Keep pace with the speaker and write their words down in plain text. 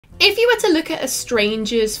If you were to look at a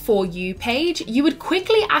stranger's For You page, you would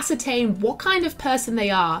quickly ascertain what kind of person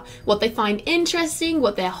they are, what they find interesting,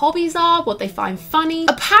 what their hobbies are, what they find funny.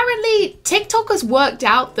 Apparently, TikTok has worked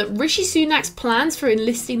out that Rishi Sunak's plans for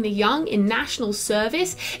enlisting the young in national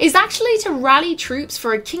service is actually to rally troops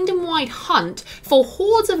for a kingdom-wide hunt for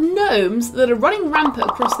hordes of gnomes that are running rampant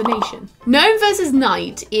across the nation. Gnome versus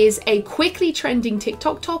Knight is a quickly trending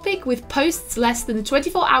TikTok topic with posts less than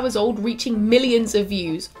 24 hours old reaching millions of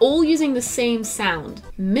views, all using the same sound.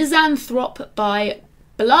 Misanthrope by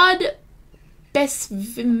Blood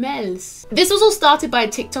Besvimels. This was all started by a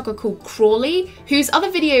TikToker called Crawly, whose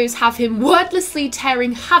other videos have him wordlessly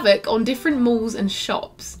tearing havoc on different malls and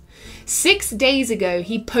shops. 6 days ago,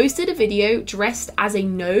 he posted a video dressed as a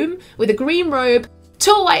gnome with a green robe,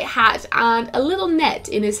 tall white hat, and a little net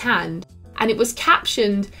in his hand, and it was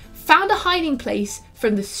captioned, "Found a hiding place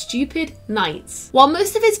from the stupid knights." While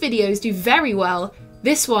most of his videos do very well,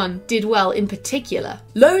 this one did well in particular.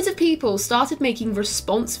 Loads of people started making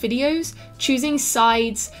response videos, choosing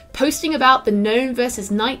sides, posting about the gnome versus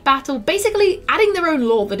knight battle, basically adding their own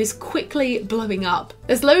lore that is quickly blowing up.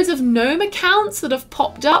 There's loads of gnome accounts that have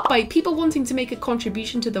popped up by people wanting to make a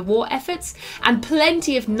contribution to the war efforts, and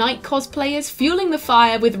plenty of knight cosplayers fueling the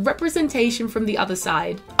fire with representation from the other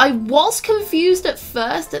side. I was confused at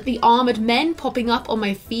first at the armoured men popping up on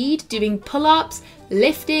my feed doing pull-ups,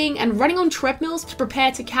 lifting, and running on treadmills to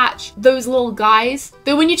prepare to catch those little guys.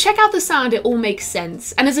 Though when you check out the sound, it all makes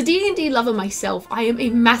sense. And as a D&D lover myself, I am a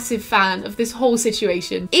massive fan of this whole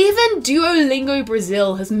situation. Even Duolingo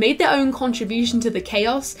Brazil has made their own contribution to the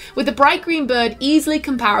chaos, with the bright green bird easily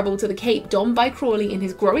comparable to the cape donned by Crawly in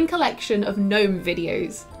his growing collection of gnome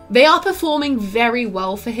videos. They are performing very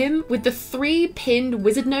well for him, with the 3 pinned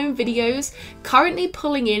Wizard Gnome videos currently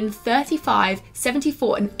pulling in 35,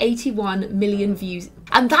 74 and 81 million views.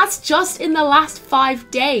 And that's just in the last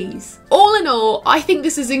 5 days. All in all, I think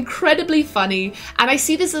this is incredibly funny, and I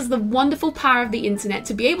see this as the wonderful power of the internet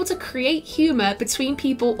to be able to create humour between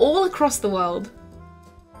people all across the world.